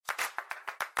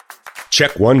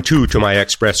Check 1-2 to my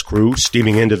Express crew,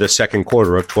 steaming into the second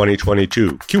quarter of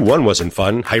 2022. Q1 wasn't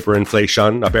fun.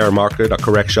 Hyperinflation, a bear market, a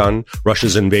correction,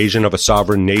 Russia's invasion of a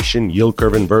sovereign nation, yield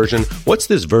curve inversion. What's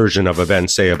this version of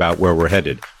events say about where we're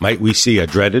headed? Might we see a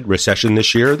dreaded recession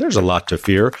this year? There's a lot to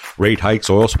fear. Rate hikes,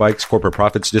 oil spikes, corporate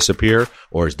profits disappear?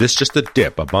 Or is this just a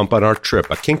dip, a bump on our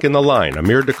trip, a kink in the line, a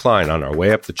mere decline on our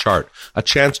way up the chart, a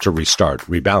chance to restart,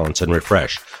 rebalance, and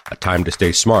refresh, a time to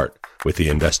stay smart with the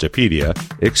Investopedia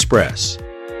Express.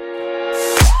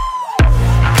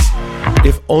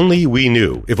 If only we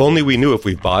knew if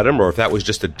we've bottomed or if that was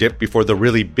just a dip before the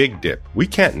really big dip. We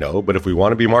can't know, but if we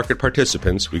want to be market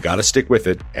participants, we got to stick with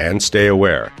it and stay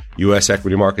aware. U.S.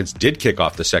 equity markets did kick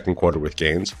off the second quarter with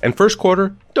gains, and first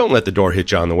quarter, don't let the door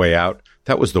hit you on the way out.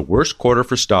 That was the worst quarter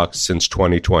for stocks since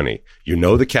 2020. You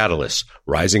know the catalysts: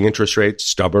 rising interest rates,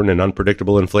 stubborn and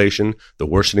unpredictable inflation, the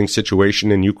worsening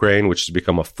situation in Ukraine, which has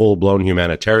become a full-blown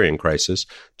humanitarian crisis,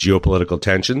 geopolitical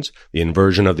tensions, the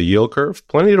inversion of the yield curve,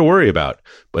 plenty to worry about.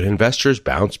 But investors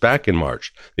bounced back in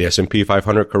March. The S&P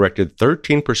 500 corrected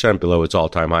 13% below its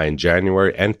all-time high in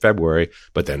January and February,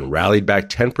 but then rallied back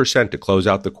 10% to close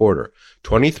out the quarter.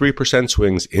 23%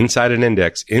 swings inside an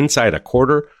index, inside a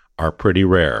quarter, are pretty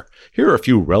rare. Here are a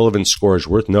few relevant scores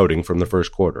worth noting from the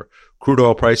first quarter. Crude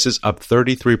oil prices up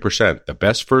 33%, the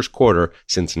best first quarter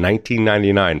since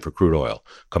 1999 for crude oil.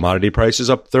 Commodity prices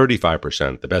up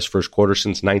 35%, the best first quarter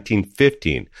since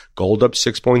 1915. Gold up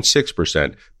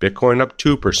 6.6%, Bitcoin up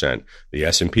 2%. The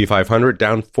S&P 500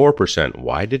 down 4%.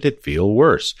 Why did it feel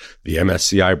worse? The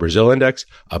MSCI Brazil Index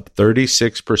up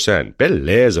 36%.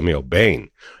 Beleza, meu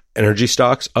bem. Energy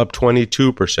stocks up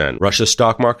 22%. Russia's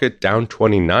stock market down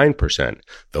 29%.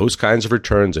 Those kinds of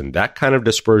returns and that kind of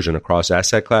dispersion across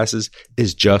asset classes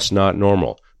is just not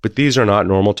normal. But these are not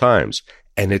normal times,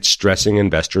 and it's stressing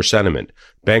investor sentiment.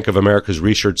 Bank of America's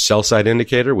research sell-side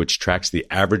indicator, which tracks the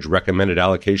average recommended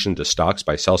allocation to stocks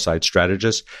by sell-side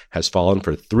strategists, has fallen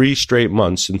for 3 straight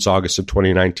months since August of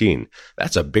 2019.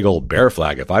 That's a big old bear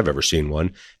flag if I've ever seen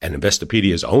one. And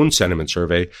Investopedia's own sentiment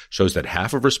survey shows that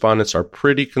half of respondents are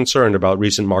pretty concerned about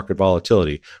recent market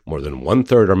volatility. More than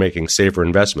 1/3 are making safer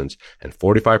investments, and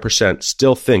 45%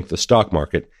 still think the stock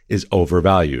market is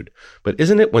overvalued. But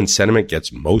isn't it when sentiment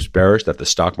gets most bearish that the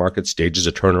stock market stages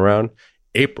a turnaround?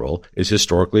 April is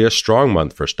historically a strong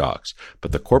month for stocks,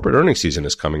 but the corporate earnings season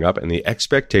is coming up and the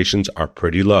expectations are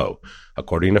pretty low.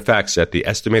 According to FactSet, the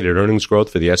estimated earnings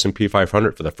growth for the S&P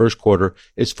 500 for the first quarter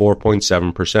is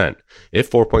 4.7%. If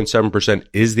 4.7%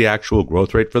 is the actual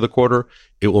growth rate for the quarter,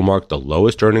 it will mark the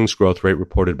lowest earnings growth rate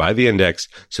reported by the index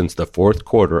since the fourth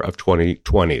quarter of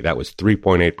 2020. That was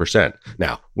 3.8%.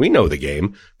 Now, we know the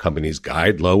game. Companies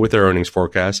guide low with their earnings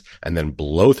forecasts and then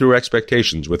blow through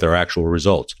expectations with their actual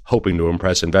results, hoping to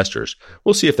impress investors.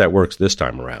 We'll see if that works this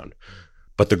time around.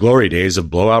 But the glory days of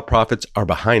blowout profits are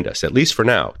behind us, at least for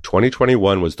now.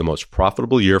 2021 was the most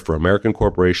profitable year for American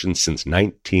corporations since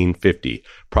 1950.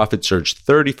 Profits surged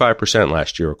 35%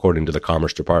 last year, according to the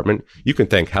Commerce Department. You can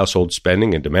thank household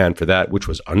spending and demand for that, which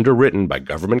was underwritten by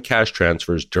government cash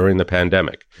transfers during the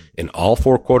pandemic. In all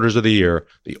 4 quarters of the year,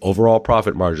 the overall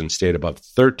profit margin stayed above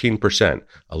 13%,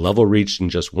 a level reached in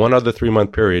just one other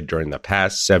 3-month period during the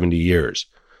past 70 years.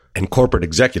 And corporate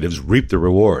executives reap the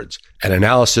rewards. An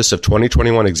analysis of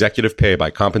 2021 executive pay by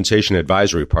Compensation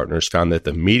Advisory Partners found that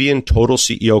the median total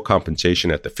CEO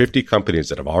compensation at the 50 companies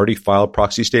that have already filed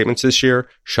proxy statements this year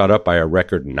shot up by a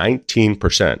record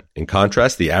 19%. In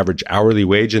contrast, the average hourly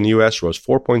wage in the U.S. rose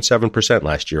 4.7%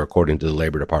 last year, according to the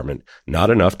Labor Department. Not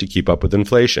enough to keep up with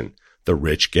inflation. The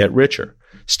rich get richer.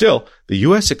 Still, the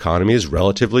U.S. economy is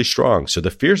relatively strong, so the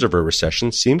fears of a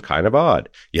recession seem kind of odd.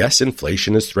 Yes,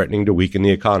 inflation is threatening to weaken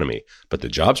the economy, but the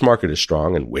jobs market is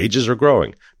strong and wages are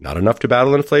growing. Not enough to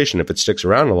battle inflation if it sticks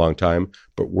around a long time,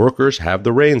 but workers have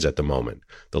the reins at the moment.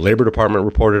 The Labor Department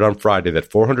reported on Friday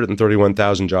that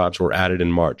 431,000 jobs were added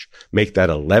in March. Make that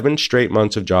 11 straight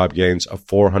months of job gains of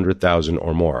 400,000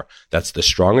 or more. That's the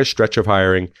strongest stretch of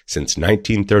hiring since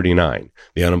 1939.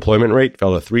 The unemployment rate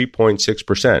fell to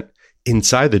 3.6%.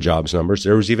 Inside the jobs numbers,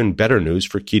 there was even better news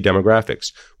for key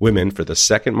demographics. Women, for the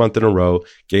second month in a row,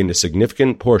 gained a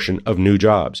significant portion of new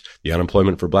jobs. The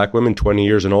unemployment for black women 20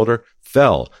 years and older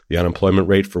fell. The unemployment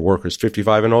rate for workers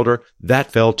 55 and older,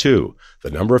 that fell too.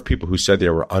 The number of people who said they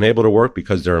were unable to work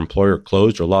because their employer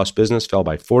closed or lost business fell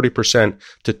by 40%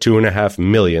 to 2.5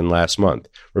 million last month.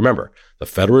 Remember, the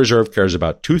Federal Reserve cares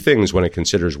about 2 things when it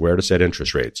considers where to set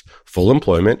interest rates: full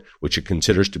employment, which it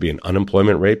considers to be an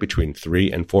unemployment rate between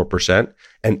 3 and 4%,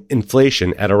 and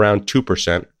inflation at around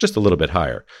 2%, just a little bit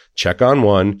higher. Check on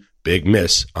one, big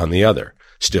miss on the other.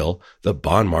 Still, the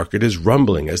bond market is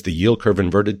rumbling as the yield curve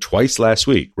inverted twice last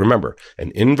week. Remember,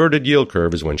 an inverted yield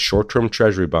curve is when short-term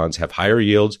treasury bonds have higher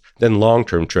yields than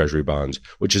long-term treasury bonds,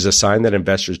 which is a sign that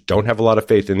investors don't have a lot of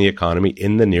faith in the economy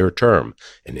in the near term.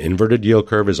 An inverted yield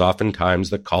curve is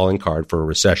oftentimes the calling card for a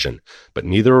recession, but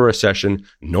neither a recession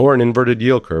nor an inverted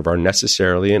yield curve are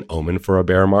necessarily an omen for a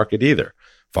bear market either.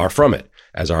 Far from it.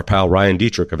 As our pal Ryan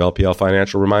Dietrich of LPL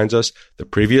Financial reminds us, the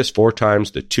previous 4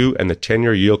 times the 2 and the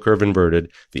 10-year yield curve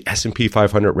inverted, the S&P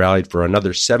 500 rallied for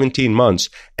another 17 months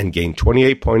and gained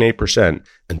 28.8%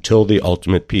 until the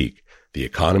ultimate peak. The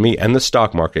economy and the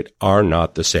stock market are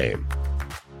not the same.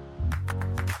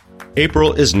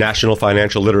 April is National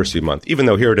Financial Literacy Month, even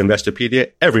though here at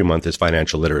Investopedia, every month is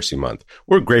Financial Literacy Month.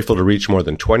 We're grateful to reach more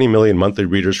than 20 million monthly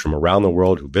readers from around the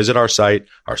world who visit our site,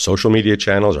 our social media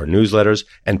channels, our newsletters,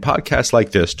 and podcasts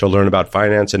like this to learn about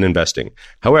finance and investing.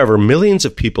 However, millions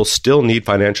of people still need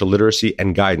financial literacy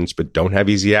and guidance but don't have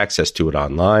easy access to it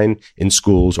online, in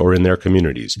schools, or in their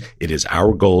communities. It is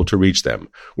our goal to reach them.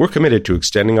 We're committed to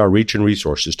extending our reach and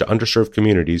resources to underserved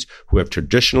communities who have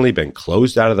traditionally been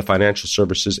closed out of the financial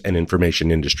services and information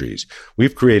industries.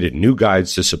 We've created new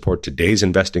guides to support today's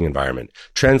investing environment,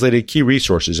 translated key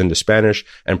resources into Spanish,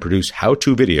 and produced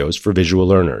how-to videos for visual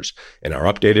learners. In our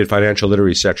updated financial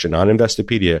literacy section on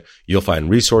Investopedia, you'll find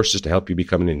resources to help you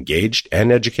become an engaged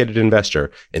and educated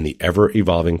investor in the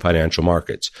ever-evolving financial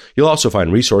markets. You'll also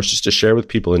find resources to share with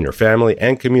people in your family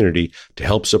and community to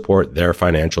help support their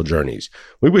financial journeys.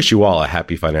 We wish you all a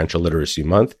happy Financial Literacy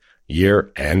Month,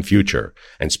 year, and future.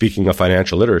 And speaking of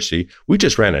financial literacy, we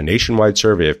just ran a nationwide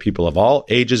survey of people of all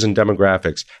ages and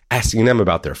demographics, asking them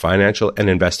about their financial and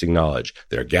investing knowledge,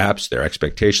 their gaps, their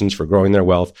expectations for growing their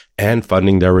wealth, and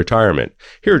funding their retirement.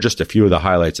 Here are just a few of the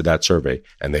highlights of that survey,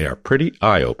 and they are pretty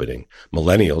eye-opening.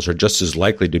 Millennials are just as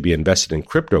likely to be invested in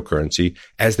cryptocurrency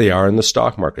as they are in the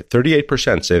stock market.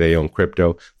 38% say they own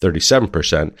crypto,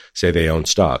 37% say they own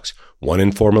stocks. 1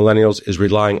 in 4 millennials is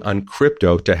relying on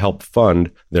crypto to help fund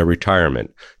their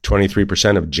retirement.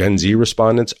 23% of Gen Z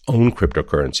respondents own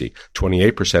cryptocurrency.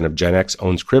 28% of Gen X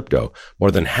owns crypto.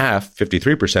 More than half,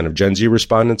 53% of Gen Z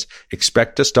respondents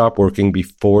expect to stop working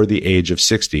before the age of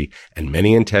 60, and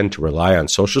many intend to rely on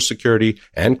Social Security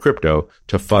and crypto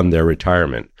to fund their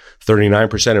retirement.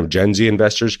 39% of Gen Z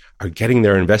investors are getting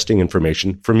their investing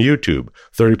information from YouTube.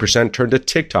 30% turn to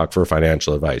TikTok for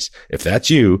financial advice. If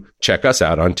that's you, check us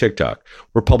out on TikTok.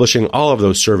 We're publishing all of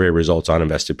those survey results on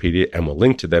Investopedia, and we'll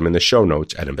link to them in the show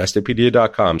notes at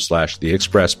investopedia.com/The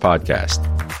Express Podcast.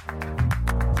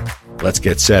 Let's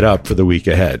get set up for the week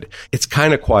ahead. It's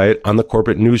kind of quiet on the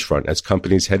corporate news front as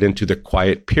companies head into the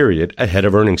quiet period ahead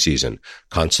of earnings season.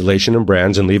 Constellation and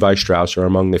Brands and Levi Strauss are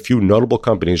among the few notable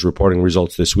companies reporting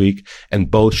results this week,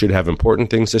 and both should have important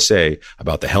things to say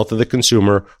about the health of the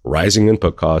consumer, rising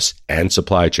input costs, and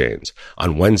supply chains.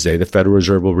 On Wednesday, the Federal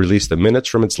Reserve will release the minutes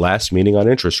from its last meeting on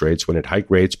interest rates when it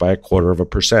hiked rates by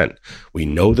 0.25%. We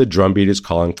know the drumbeat is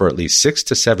calling for at least 6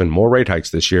 to 7 more rate hikes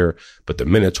this year, but the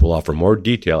minutes will offer more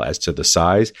detail as to the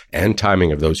size and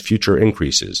timing of those future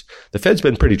increases. The Fed's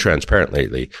been pretty transparent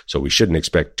lately, so we shouldn't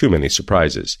expect too many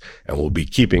surprises. And we'll be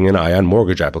keeping an eye on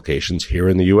mortgage applications here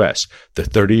in the U.S. The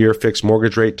 30-year fixed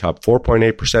mortgage rate topped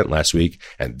 4.8% last week,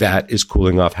 and that is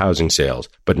cooling off housing sales,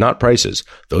 but not prices.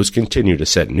 Those continue to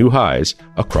set new highs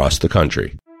across the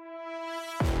country.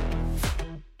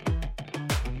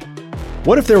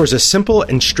 What if there was a simple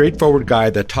and straightforward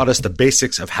guide that taught us the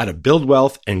basics of how to build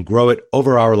wealth and grow it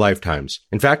over our lifetimes?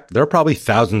 In fact, there are probably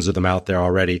thousands of them out there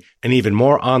already, and even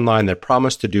more online that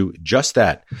promise to do just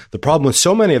that. The problem with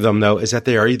so many of them, though, is that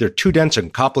they are either too dense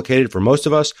and complicated for most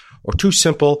of us, or too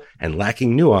simple and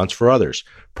lacking nuance for others.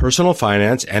 Personal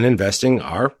finance and investing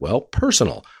are, well,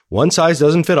 personal. One size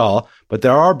doesn't fit all, but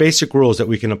there are basic rules that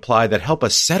we can apply that help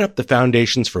us set up the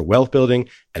foundations for wealth building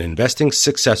and investing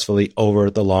successfully over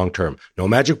the long term. No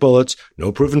magic bullets,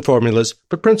 no proven formulas,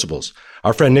 but principles.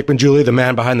 Our friend Nick Maggiulli, the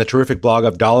man behind the terrific blog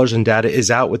of Dollars and Data,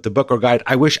 is out with the book or guide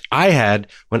I wish I had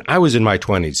when I was in my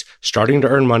 20s, starting to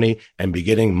earn money and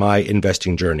beginning my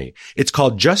investing journey. It's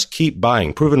called Just Keep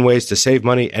Buying, Proven Ways to Save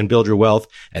Money and Build Your Wealth,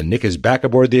 and Nick is back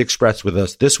aboard the Express with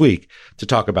us this week to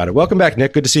talk about it. Welcome back,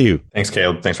 Nick. Good to see you. Thanks,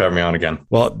 Caleb. Thanks for having me on again.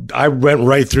 Well, I went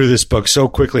right through this book so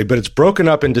quickly, but it's broken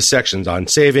up into sections on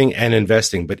saving and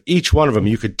investing, but each one of them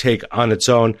you could take on its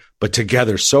own, but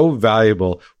together so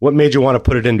valuable. What made you want to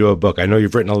put it into a book? I know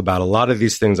you've written about a lot of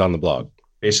these things on the blog.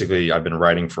 Basically, I've been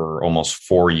writing for almost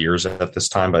 4 years at this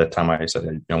time. By the time I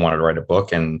said I wanted to write a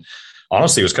book, and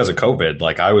Honestly, it was because of COVID.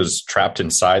 Like I was trapped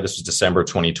inside. This was December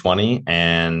 2020.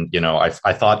 And,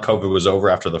 I thought COVID was over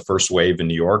after the first wave in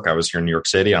New York. I was here in New York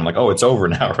City. I'm like, oh, it's over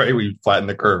now, right? We flattened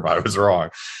the curve. I was wrong.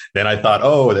 Then I thought,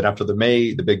 then after the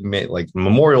big May, like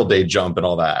Memorial Day jump and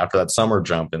all that, after that summer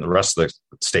jump in the rest of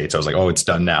the states, I was like, oh, it's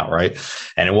done now, right?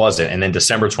 And it wasn't. And then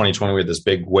December 2020, we had this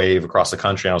big wave across the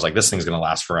country. And I was like, this thing's going to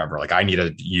last forever. Like I need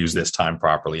to use this time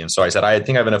properly. And so I said, I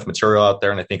think I have enough material out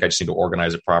there and I think I just need to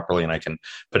organize it properly and I can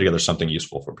put together something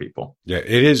useful for people. Yeah,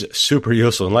 it is super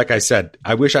useful. And like I said,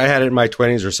 I wish I had it in my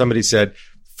 20s or somebody said,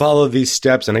 follow these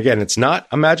steps. And again, it's not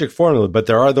a magic formula, but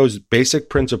there are those basic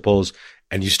principles.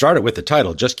 And you start it with the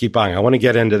title, Just Keep Buying. I want to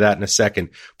get into that in a second.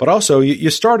 But also, you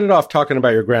started off talking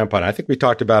about your grandpa. And I think we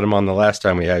talked about him on the last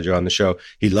time we had you on the show.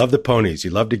 He loved the ponies. He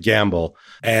loved to gamble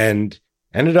and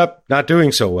ended up not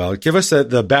doing so well. Give us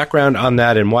the background on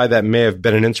that and why that may have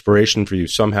been an inspiration for you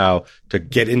somehow to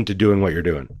get into doing what you're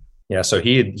doing. Yeah, so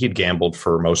he'd gambled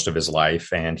for most of his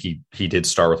life, and he did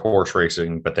start with horse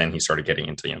racing, but then he started getting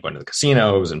into going to the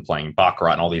casinos and playing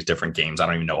baccarat and all these different games. I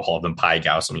don't even know all of them. Pie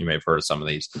Gow, some of you may have heard of some of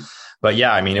these, but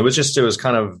yeah, I mean,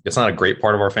 it's not a great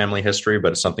part of our family history,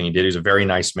 but it's something he did. He was a very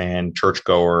nice man,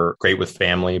 churchgoer, great with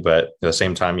family, but at the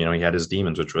same time, he had his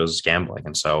demons, which was gambling.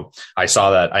 And so I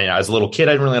saw that. As a little kid,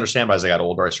 I didn't really understand, but as I got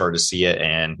older, I started to see it,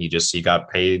 and he got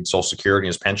paid Social Security,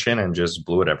 his pension, and just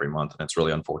blew it every month, and it's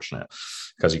really unfortunate,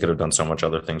 because he could have done so much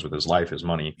other things with his life, his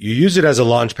money. You use it as a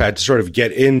launch pad to sort of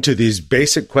get into these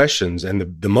basic questions.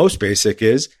 And the most basic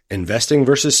is investing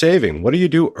versus saving. What do you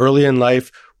do early in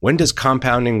life? When does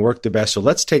compounding work the best? So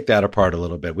let's take that apart a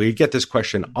little bit. We get this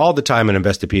question all the time in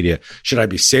Investopedia. Should I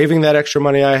be saving that extra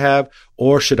money I have,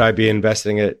 or should I be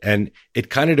investing it? And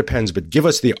it kind of depends, but give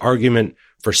us the argument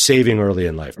for saving early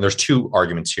in life. There's two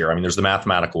arguments here. I mean, there's the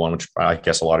mathematical one, which I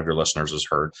guess a lot of your listeners has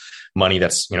heard. Money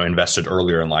that's, invested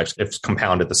earlier in life, if it's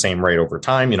compounded the same rate over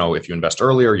time, if you invest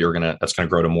earlier, that's going to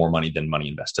grow to more money than money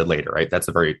invested later, right? That's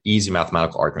a very easy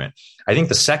mathematical argument. I think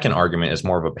the second argument is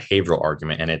more of a behavioral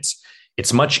argument, and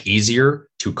it's much easier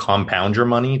to compound your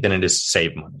money than it is to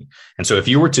save money. And so if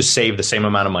you were to save the same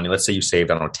amount of money, let's say you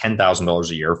saved, $10,000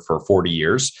 a year for 40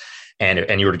 years,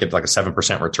 and you were to get like a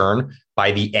 7% return,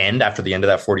 after the end of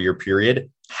that 40-year period,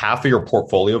 half of your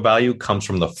portfolio value comes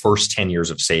from the first 10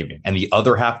 years of saving, and the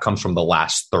other half comes from the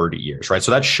last 30 years, right?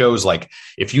 So that shows like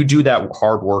if you do that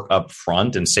hard work up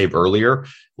front and save earlier,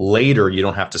 later you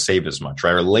don't have to save as much,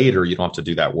 right? Or later you don't have to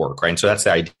do that work, right? And so that's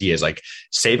the idea, is like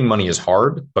saving money is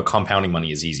hard, but compounding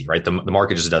money is easy, right? The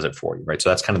market just does it for you, right? So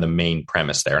that's kind of the main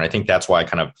premise there. And I think that's why I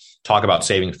kind of talk about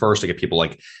saving first, to get people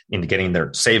like into getting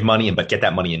their save money, but get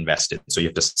that money invested. So you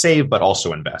have to save, but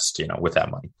also invest, with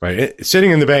that money. Right. Sitting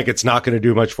in the bank, it's not going to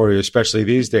do much for you, especially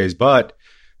these days. But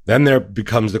then there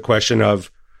becomes the question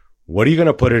of, what are you going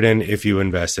to put it in if you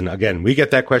invest? And again, we get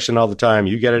that question all the time.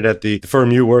 You get it at the firm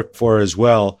you work for as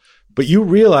well. But you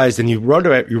realized, and you write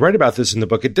about this in the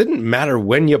book, it didn't matter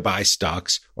when you buy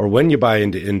stocks or when you buy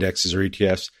into indexes or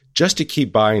ETFs, just to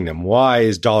keep buying them. Why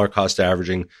is dollar cost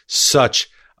averaging such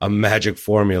a magic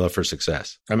formula for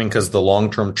success? I mean, because the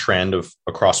long-term trend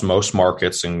across most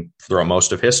markets and throughout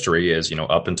most of history is,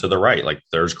 up and to the right. Like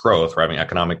there's growth, we're having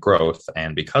economic growth.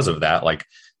 And because of that, like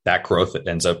that growth, it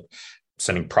ends up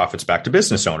sending profits back to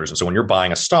business owners. And so when you're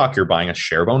buying a stock, you're buying a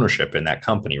share of ownership in that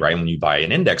company, right? And when you buy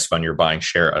an index fund, you're buying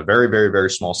a very, very, very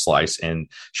small slice in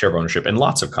share of ownership in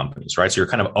lots of companies, right? So you're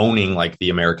kind of owning like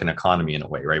the American economy in a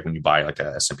way, right? When you buy like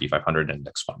a S&P 500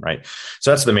 index fund, right?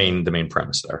 So that's the main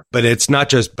premise there. But it's not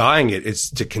just buying it, it's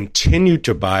to continue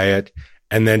to buy it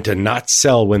and then to not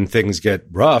sell when things get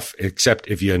rough, except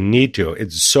if you need to.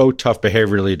 It's so tough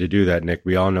behaviorally to do that, Nick.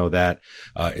 We all know that.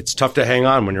 It's tough to hang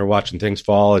on when you're watching things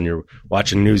fall and you're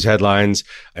watching news headlines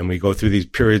and we go through these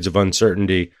periods of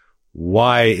uncertainty.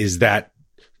 Why is that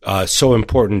so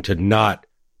important to not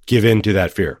give in to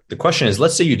that fear? The question is,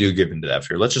 let's say you do give into that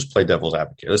fear. Let's just play devil's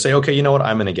advocate. Let's say, okay, you know what?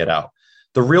 I'm going to get out.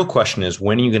 The real question is,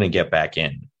 when are you going to get back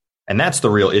in? And that's the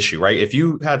real issue, right? If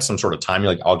you had some sort of time,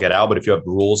 you're like, I'll get out. But if you have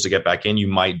rules to get back in, you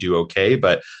might do okay.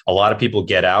 But a lot of people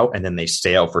get out and then they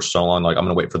stay out for so long. Like, I'm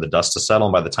going to wait for the dust to settle.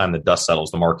 And by the time the dust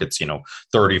settles, the market's,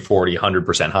 30, 40,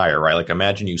 100% higher, right? Like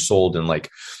imagine you sold in like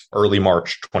early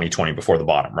March 2020 before the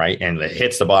bottom, right? And it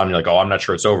hits the bottom. You're like, oh, I'm not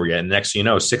sure it's over yet. And next thing you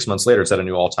know, 6 months later, it's at a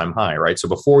new all-time high, right? So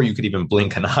before you could even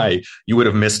blink an eye, you would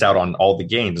have missed out on all the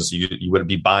gains. So you would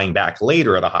be buying back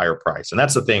later at a higher price. And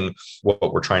that's the thing,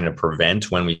 what we're trying to prevent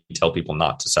when we tell people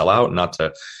not to sell out, not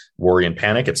to worry and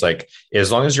panic. It's like,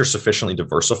 as long as you're sufficiently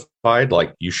diversified,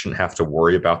 like you shouldn't have to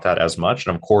worry about that as much.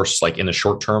 And of course, like in the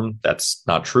short term, that's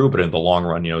not true. But in the long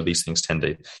run, these things tend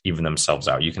to even themselves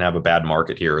out. You can have a bad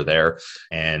market here or there.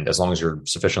 And as long as you're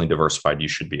sufficiently diversified, you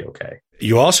should be okay.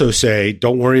 You also say,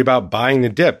 don't worry about buying the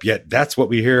dip. Yet that's what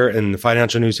we hear in the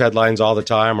financial news headlines all the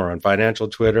time, or on financial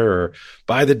Twitter, or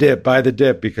buy the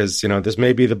dip, because, this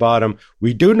may be the bottom.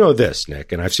 We do know this,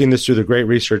 Nick, and I've seen this through the great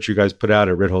research you guys put out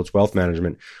at Ritholtz Wealth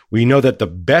Management. We know that the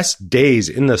best days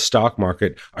in the stock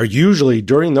market are usually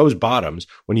during those bottoms,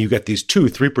 when you get these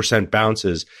 2-3%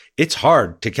 bounces. It's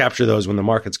hard to capture those when the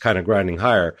market's kind of grinding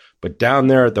higher. But down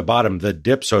there at the bottom, the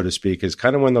dip, so to speak, is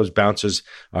kind of when those bounces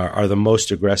are the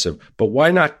most aggressive. But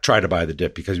why not try to buy the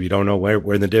dip? Because we don't know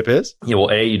where the dip is? Yeah,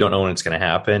 well, A, you don't know when it's going to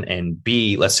happen. And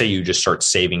B, let's say you just start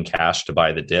saving cash to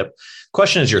buy the dip.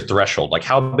 Question is your threshold. Like,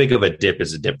 how big of a dip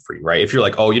is a dip for you, right? If you're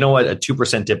like, oh, you know what, a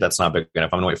 2% dip, that's not big enough.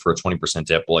 I'm going to wait for a 20%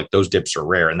 dip. Well, like those dips are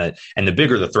rare. And the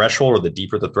bigger the threshold, or the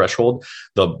deeper the threshold,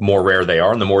 the more rare they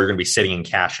are. And the more you're going to be sitting in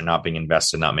cash and not being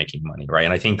invested, not making money, right?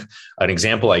 And I think an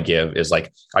example I give is,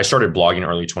 like, I started blogging in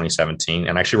early 2017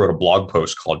 and actually wrote a blog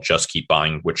post called Just Keep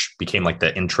Buying, which became like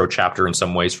the intro chapter in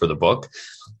some ways for the book.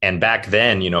 And back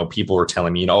then, people were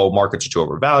telling me, markets are too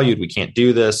overvalued. We can't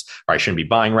do this, or I shouldn't be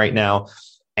buying right now.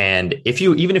 And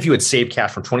even if you had saved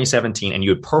cash from 2017 and you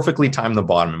had perfectly timed the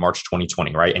bottom in March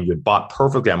 2020, right? And you had bought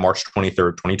perfectly on March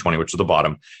 23rd, 2020, which was the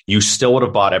bottom, you still would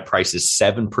have bought at prices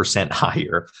 7%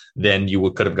 higher than you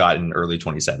could have gotten in early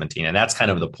 2017. And that's kind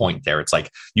of the point there. It's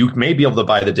like, you may be able to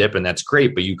buy the dip, and that's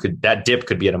great, but that dip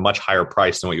could be at a much higher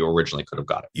price than what you originally could have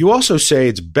got it. You also say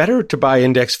it's better to buy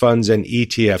index funds and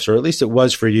ETFs, or at least it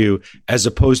was for you, as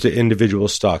opposed to individual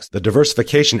stocks. The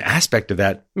diversification aspect of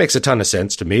that makes a ton of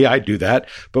sense to me. I do that.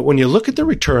 But when you look at the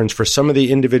returns for some of the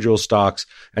individual stocks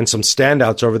and some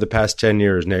standouts over the past 10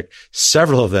 years, Nick,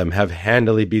 several of them have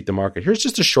handily beat the market. Here's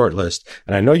just a short list,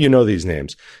 and I know you know these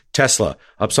names. Tesla,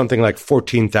 up something like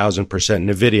 14,000%.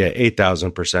 NVIDIA,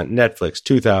 8,000%. Netflix,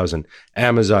 2,000%.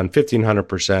 Amazon,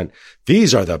 1,500%.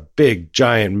 These are the big,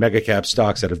 giant mega cap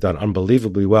stocks that have done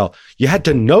unbelievably well. You had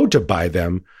to know to buy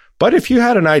them. But if you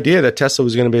had an idea that Tesla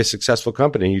was going to be a successful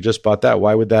company and you just bought that,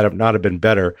 why would that not have been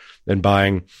better than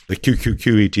buying the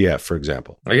QQQ ETF, for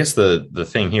example? I guess the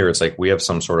thing here is, like, we have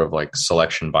some sort of like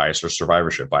selection bias or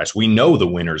survivorship bias. We know the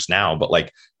winners now, but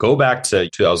like, go back to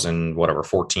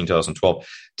 2014, 2012.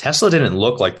 Tesla didn't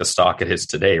look like the stock it is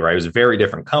today, right? It was a very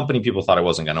different company. People thought it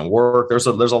wasn't going to work. There's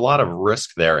a lot of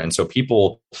risk there. And so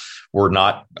people were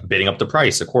not bidding up the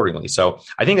price accordingly. So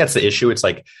I think that's the issue. It's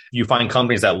like, you find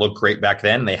companies that look great back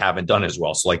then, they haven't done as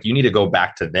well. So like, you need to go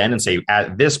back to then and say,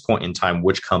 at this point in time,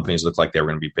 which companies look like they were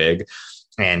going to be big.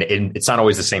 And it's not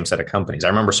always the same set of companies. I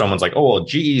remember someone's like, oh, well,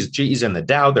 GE's in the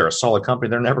Dow. They're a solid company.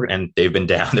 They're never, and they've been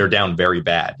down. They're down very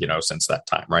bad, since that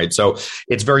time. Right. So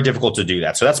it's very difficult to do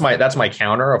that. So that's my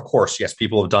counter. Of course, yes,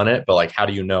 people have done it, but like, how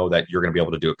do you know that you're going to be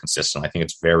able to do it consistently? I think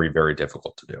it's very, very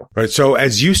difficult to do. Right. So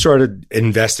as you started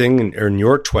investing in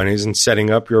your 20s and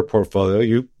setting up your portfolio,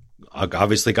 you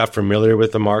obviously got familiar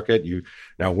with the market. You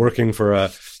now working for an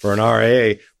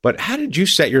RIA, but how did you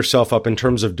set yourself up in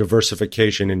terms of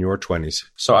diversification in your 20s?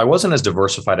 So I wasn't as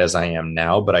diversified as I am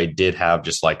now, but I did have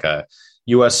just like a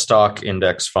US stock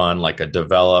index fund, like a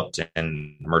developed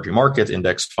and emerging market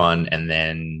index fund, and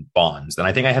then bonds. And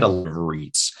I think I had a lot of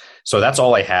REITs. So that's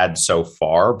all I had so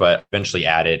far, but eventually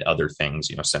added other things,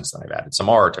 since then. I've added some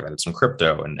art, I've added some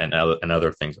crypto and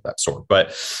other things of that sort.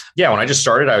 But yeah, when I just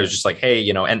started, I was just like, hey,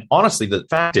 and honestly, the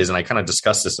fact is, and I kind of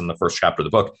discussed this in the first chapter of the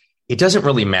book, it doesn't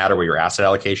really matter what your asset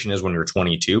allocation is when you're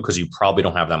 22, because you probably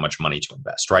don't have that much money to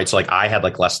invest, right? So like, I had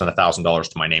like less than $1,000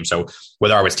 to my name. So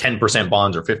whether I was 10%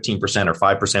 bonds or 15% or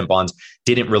 5% bonds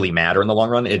didn't really matter in the long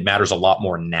run. It matters a lot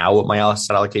more now what my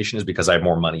asset allocation is, because I have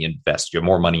more money invested. You have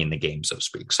more money in the game, so to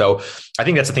speak. So I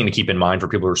think that's the thing to keep in mind for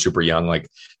people who are super young. Like,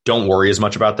 don't worry as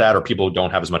much about that, or people who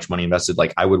don't have as much money invested.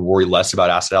 Like, I would worry less about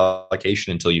asset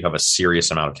allocation until you have a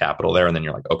serious amount of capital there. And then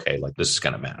you're like, okay, like this is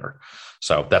going to matter.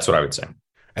 So that's what I would say.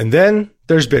 And then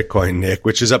there's Bitcoin, Nick,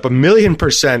 which is up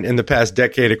 1,000,000% in the past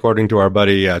decade, according to our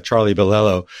buddy Charlie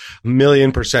Bilello.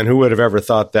 1,000,000%. Who would have ever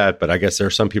thought that? But I guess there are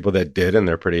some people that did, and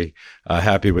they're pretty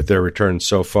happy with their returns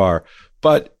so far.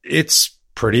 But it's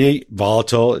pretty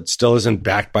volatile. It still isn't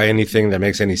backed by anything that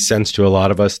makes any sense to a lot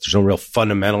of us. There's no real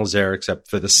fundamentals there except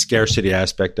for the scarcity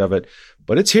aspect of it.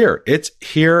 But it's here. It's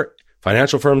here.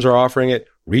 Financial firms are offering it.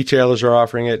 Retailers are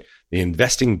offering it. The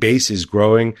investing base is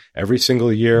growing every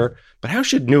single year. But how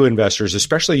should new investors,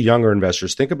 especially younger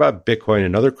investors, think about Bitcoin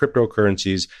and other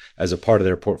cryptocurrencies as a part of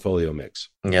their portfolio mix?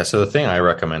 Yeah. So the thing I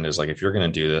recommend is, like, if you're going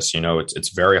to do this, it's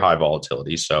very high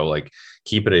volatility. So like,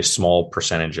 keep it a small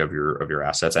percentage of your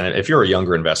assets. And if you're a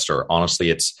younger investor, honestly,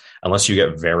 it's unless you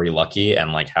get very lucky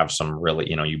and like have some really,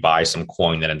 you buy some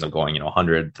coin that ends up going,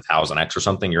 100 to 1,000x or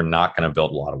something, you're not going to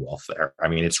build a lot of wealth there. I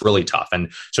mean, it's really tough.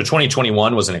 And so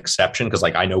 2021 was an exception because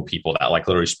like I know people that like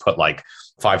literally just put like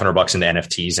 $500 into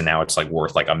NFTs and now it's like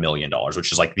worth like $1 million,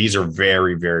 which is like, these are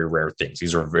very, very rare things.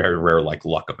 These are very rare, like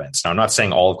luck events. Now, I'm not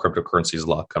saying all of cryptocurrency is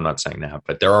luck. I'm not saying that,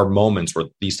 but there are moments where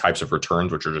these types of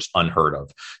returns, which are just unheard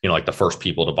of, like the first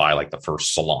people to buy like the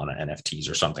first Solana NFTs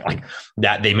or something like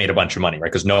that, they made a bunch of money,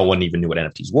 right? Because no one even knew what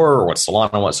NFTs were or what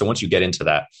Solana was. So once you get into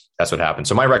that, that's what happens.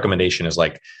 So my recommendation is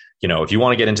like, if you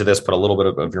want to get into this, put a little bit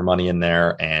of your money in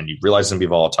there and you realize it's going to be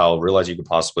volatile, realize you could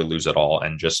possibly lose it all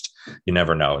and just, you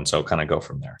never know. And so kind of go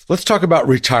from there. Let's talk about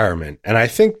retirement. And I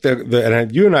think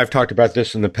and you and I have talked about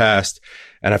this in the past,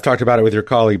 and I've talked about it with your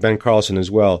colleague, Ben Carlson as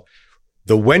well.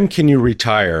 The when can you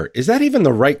retire? Is that even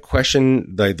the right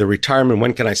question? The retirement,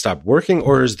 when can I stop working?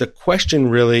 Or is the question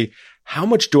really, how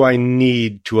much do I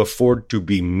need to afford to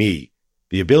be me?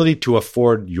 The ability to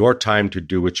afford your time to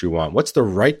do what you want. What's the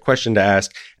right question to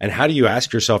ask? And how do you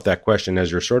ask yourself that question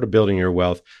as you're sort of building your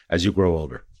wealth as you grow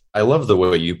older? I love the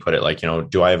way you put it. Like,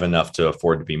 do I have enough to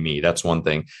afford to be me? That's one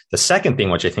thing. The second thing,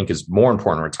 which I think is more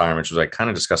important in retirement, which I kind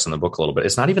of discussed in the book a little bit,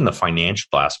 it's not even the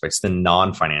financial aspect, it's the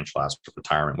non-financial aspect of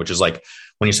retirement, which is like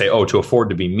when you say, to afford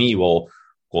to be me, well,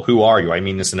 who are you? I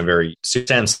mean this in a very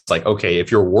sense. Like, okay,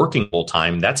 if you're working full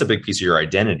time, that's a big piece of your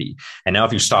identity. And now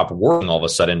if you stop working all of a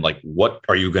sudden, like, what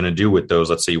are you going to do with those?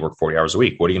 Let's say you work 40 hours a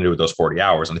week. What are you going to do with those 40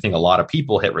 hours? And I think a lot of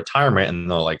people hit retirement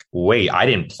and they're like, wait, I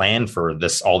didn't plan for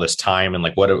this, all this time. And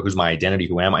like, who's my identity?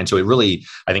 Who am I? And so it really,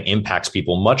 I think, impacts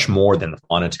people much more than the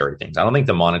monetary things. I don't think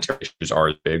the monetary issues are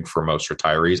as big for most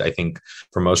retirees. I think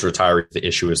for most retirees, the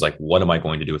issue is like, what am I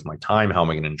going to do with my time? How am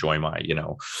I going to enjoy my,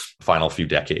 final few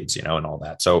decades, and all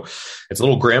that. So it's a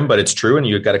little grim, but it's true. And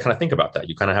you've got to kind of think about that.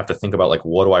 You kind of have to think about like,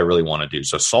 what do I really want to do?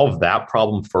 So solve that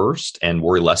problem first and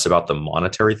worry less about the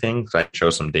monetary things. I show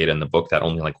some data in the book that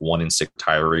only like 1 in 6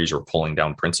 retirees are pulling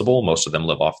down principal. Most of them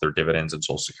live off their dividends and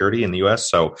Social Security in the US.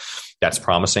 So that's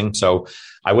promising. So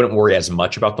I wouldn't worry as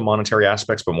much about the monetary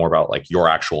aspects, but more about like your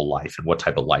actual life and what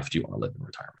type of life do you want to live in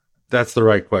retirement? That's the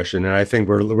right question. And I think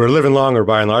we're living longer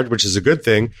by and large, which is a good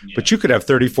thing, but you could have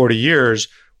 30, 40 years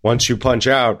once you punch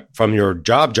out from your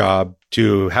job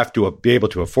to have to be able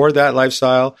to afford that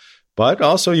lifestyle, but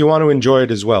also you want to enjoy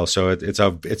it as well. So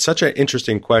it's such an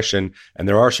interesting question. And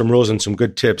there are some rules and some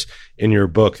good tips in your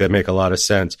book that make a lot of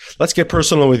sense. Let's get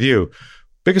personal with you.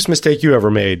 Biggest mistake you ever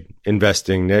made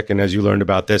investing, Nick, and as you learned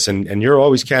about this, and you're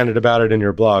always candid about it in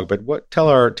your blog, but tell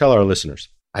our listeners.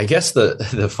 I guess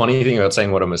the funny thing about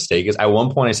saying what a mistake is, at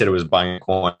one point I said it was buying a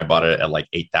coin. I bought it at like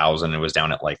 8,000. It was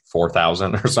down at like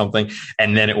 4,000 or something.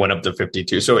 And then it went up to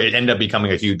 52. So it ended up becoming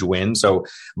a huge win. So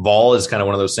vol is kind of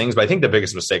one of those things. But I think the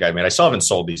biggest mistake I made, I still haven't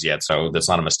sold these yet. So that's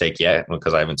not a mistake yet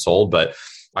because I haven't sold. But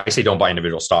I say don't buy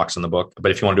individual stocks in the book, but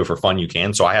if you want to do it for fun, you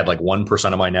can. So I had like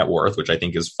 1% of my net worth, which I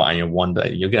think is fine.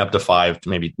 You get up to 5,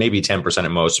 maybe 10%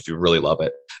 at most if you really love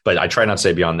it. But I try not to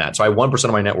say beyond that. So I have 1%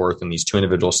 of my net worth in these 2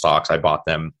 individual stocks. I bought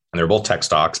them and they're both tech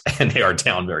stocks and they are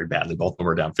down very badly. Both of them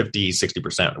are down 50,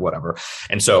 60%, whatever.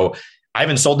 And so I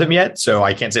haven't sold them yet, so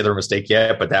I can't say they're a mistake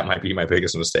yet, but that might be my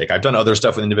biggest mistake. I've done other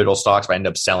stuff with individual stocks, but I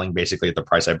ended up selling basically at the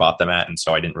price I bought them at. And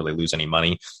so I didn't really lose any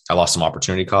money. I lost some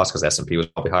opportunity costs because S&P was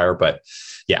probably higher, but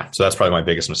yeah, so that's probably my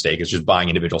biggest mistake is just buying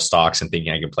individual stocks and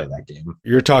thinking I could play that game.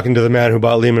 You're talking to the man who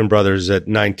bought Lehman Brothers at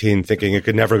 19, thinking it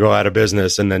could never go out of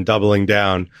business and then doubling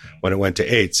down when it went to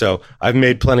 8. So I've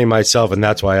made plenty myself, and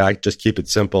that's why I just keep it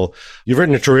simple. You've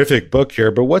written a terrific book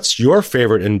here, but what's your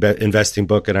favorite investing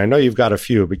book? And I know you've got a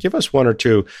few, but give us one or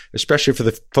two, especially for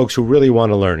the folks who really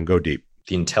want to learn and go deep.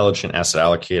 The Intelligent Asset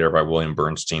Allocator by William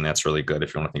Bernstein. That's really good.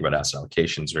 If you want to think about asset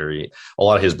allocations, a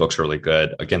lot of his books are really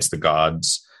good. Against the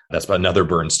Gods. That's another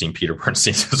Bernstein, Peter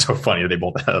Bernstein. It's so funny. They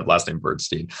both have last name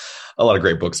Bernstein. A lot of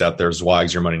great books out there.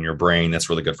 Zweig's Your Money in Your Brain. That's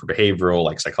really good for behavioral,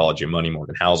 like Psychology of Money,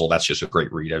 Morgan Housel. That's just a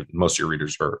great read. Most of your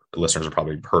readers or listeners have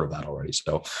probably heard of that already.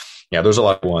 So yeah, there's a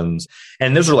lot of ones.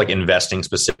 And those are like investing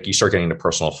specific. You start getting into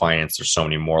personal finance. There's so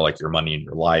many more, like Your Money in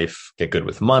Your Life, Get Good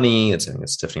with Money. I think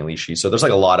it's Tiffany Leachy. So there's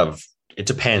like a lot of, it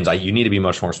depends. You need to be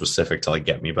much more specific to like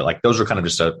get me, but like those are kind of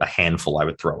just a handful I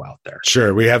would throw out there.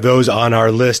 Sure. We have those on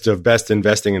our list of best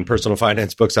investing and personal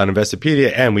finance books on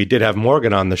Investopedia. And we did have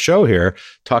Morgan on the show here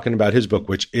talking about his book,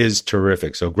 which is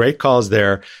terrific. So great calls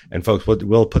there. And folks,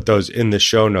 we'll put those in the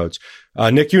show notes.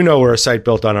 Nick, we're a site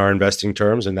built on our investing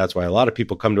terms, and that's why a lot of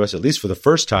people come to us, at least for the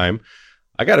first time.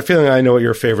 I got a feeling I know what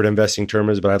your favorite investing term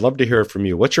is, but I'd love to hear it from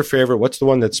you. What's your favorite? What's the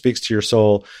one that speaks to your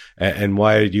soul, and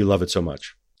why do you love it so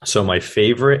much? So my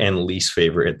favorite and least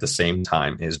favorite at the same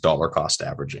time is dollar cost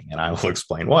averaging. And I will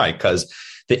explain why. Because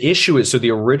the issue is, so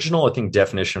the original, I think,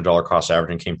 definition of dollar cost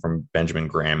averaging came from Benjamin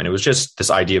Graham. And it was just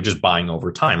this idea of just buying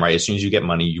over time, right? As soon as you get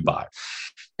money, you buy.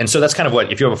 And so that's kind of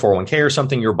what, if you have a 401k or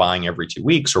something, you're buying every 2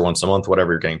 weeks or once a month,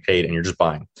 whatever, you're getting paid and you're just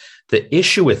buying. The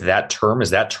issue with that term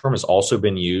has also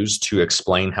been used to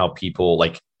explain how people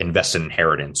like invest in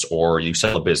inheritance, or you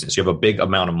sell a business. You have a big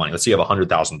amount of money. Let's say you have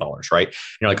 $100,000, right?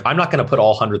 You're like, I'm not going to put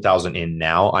all 100,000 in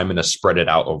now. I'm going to spread it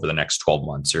out over the next 12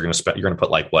 months. You're going to put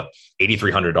like what,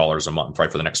 $8,300 a month,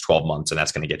 right? For the next 12 months. And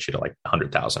that's going to get you to like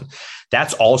 100,000.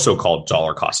 That's also called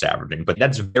dollar cost averaging, but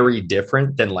that's very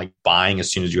different than like buying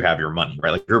as soon as you have your money, right?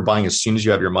 Like, if you're buying as soon as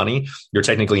you have your money, you're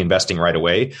technically investing right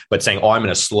away, but saying, oh, I'm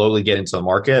going to slowly get into the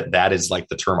market. That is like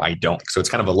the term I don't. So it's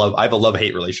kind of I have a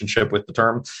love-hate relationship with the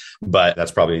term, but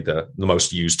that's probably the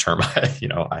most used term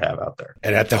I have out there.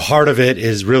 And at the heart of it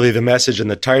is really the message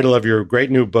and the title of your great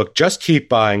new book, Just Keep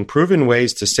Buying, Proven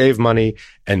Ways to Save Money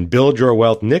and Build Your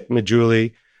Wealth. Nick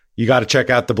Maggiulli. You got to check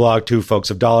out the blog too, folks,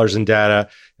 of Dollars and Data.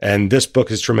 And this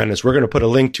book is tremendous. We're going to put a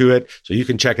link to it so you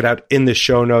can check it out in the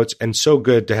show notes. And so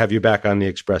good to have you back on The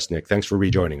Express, Nick. Thanks for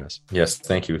rejoining us. Yes,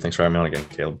 thank you. Thanks for having me on again,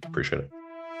 Caleb. Appreciate it.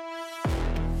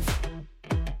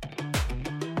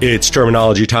 It's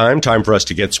terminology time for us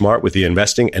to get smart with the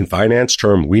investing and finance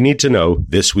term we need to know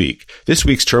this week. This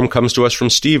week's term comes to us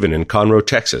from Stephen in Conroe,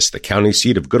 Texas, the county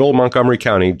seat of good old Montgomery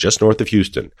County, just north of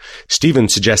Houston. Stephen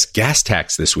suggests gas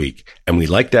tax this week, and we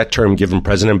like that term given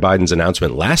President Biden's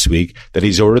announcement last week that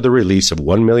he's ordered the release of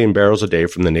 1 million barrels a day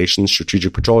from the nation's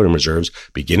strategic petroleum reserves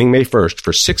beginning May 1st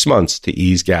for 6 months to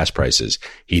ease gas prices.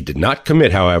 He did not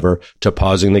commit, however, to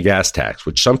pausing the gas tax,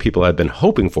 which some people have been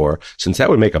hoping for, since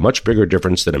that would make a much bigger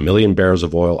difference than 1 million barrels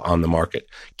of oil on the market.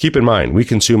 Keep in mind, we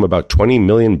consume about 20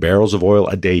 million barrels of oil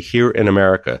a day here in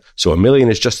America, so 1 million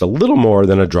is just a little more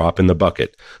than a drop in the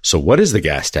bucket. So what is the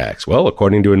gas tax? Well,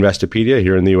 according to Investopedia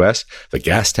here in the U.S., the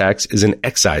gas tax is an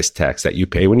excise tax that you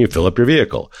pay when you fill up your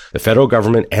vehicle. The federal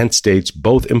government and states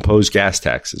both impose gas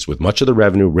taxes, with much of the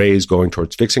revenue raised going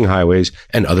towards fixing highways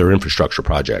and other infrastructure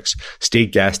projects.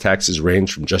 State gas taxes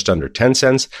range from just under 10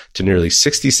 cents to nearly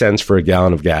 60 cents for a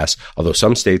gallon of gas, although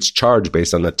some states charge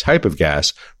based on the type of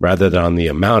gas rather than on the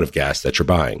amount of gas that you're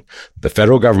buying. The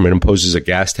federal government imposes a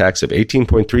gas tax of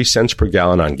 18.3 cents per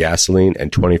gallon on gasoline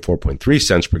and 24.3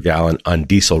 cents per gallon on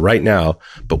diesel right now.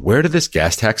 But where did this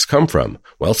gas tax come from?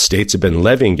 Well, states have been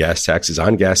levying gas taxes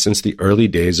on gas since the early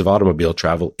days of automobile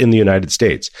travel in the United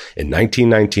States. In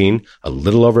 1919, a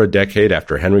little over a decade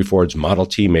after Henry Ford's Model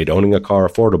T made owning a car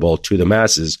affordable to the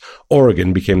masses,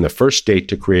 Oregon became the first state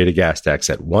to create a gas tax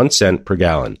at 1 cent per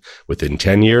gallon. Within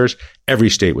 10 years,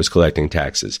 every state was collecting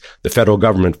taxes. The federal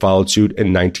government followed suit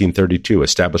in 1932,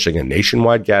 establishing a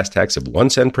nationwide gas tax of 1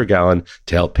 cent per gallon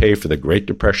to help pay for the Great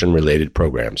Depression-related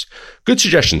programs. Good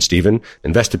suggestion, Stephen.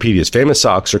 Investopedia's famous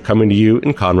socks are coming to you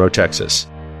in Conroe, Texas.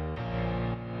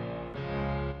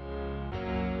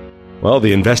 Well,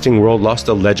 the investing world lost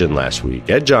a legend last week.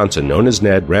 Ed Johnson, known as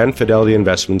Ned, ran Fidelity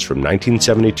Investments from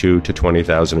 1972 to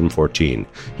 2014.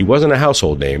 He wasn't a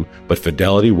household name, but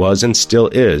Fidelity was and still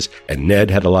is, and Ned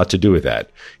had a lot to do with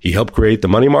that. He helped create the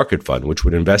money market fund, which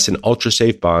would invest in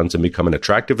ultra-safe bonds and become an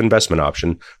attractive investment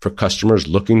option for customers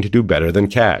looking to do better than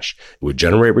cash. It would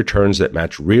generate returns that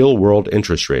match real-world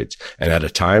interest rates, and at a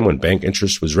time when bank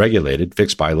interest was regulated,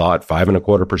 fixed by law at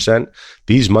 5.25%,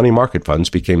 these money market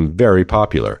funds became very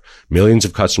popular. Millions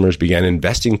of customers began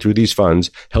investing through these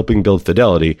funds, helping build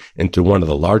Fidelity into one of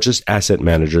the largest asset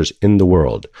managers in the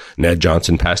world. Ned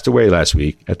Johnson passed away last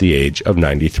week at the age of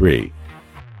 93.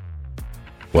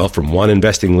 Well, from one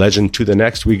investing legend to the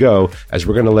next we go, as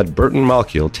we're going to let Burton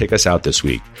Malkiel take us out this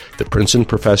week. The Princeton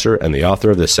professor and the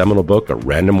author of the seminal book, A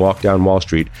Random Walk Down Wall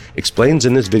Street, explains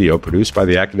in this video produced by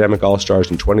the Academic All-Stars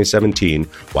in 2017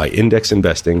 why index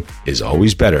investing is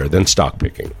always better than stock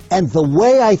picking. And the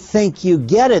way I think you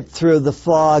get it through the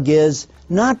fog is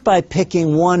not by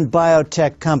picking one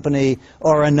biotech company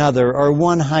or another, or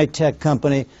one high-tech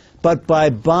company, but by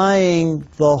buying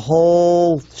the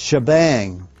whole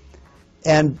shebang.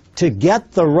 And to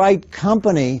get the right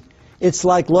company, it's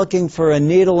like looking for a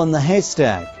needle in the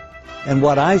haystack. And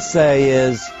what I say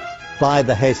is, buy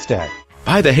the haystack.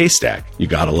 Buy the haystack. You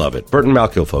gotta love it. Burton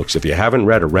Malkiel, folks, if you haven't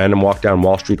read A Random Walk Down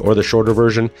Wall Street or the shorter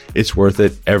version, it's worth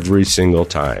it every single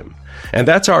time. And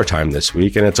that's our time this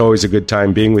week, and it's always a good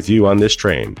time being with you on this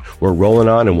train. We're rolling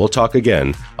on, and we'll talk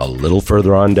again a little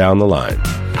further on down the line.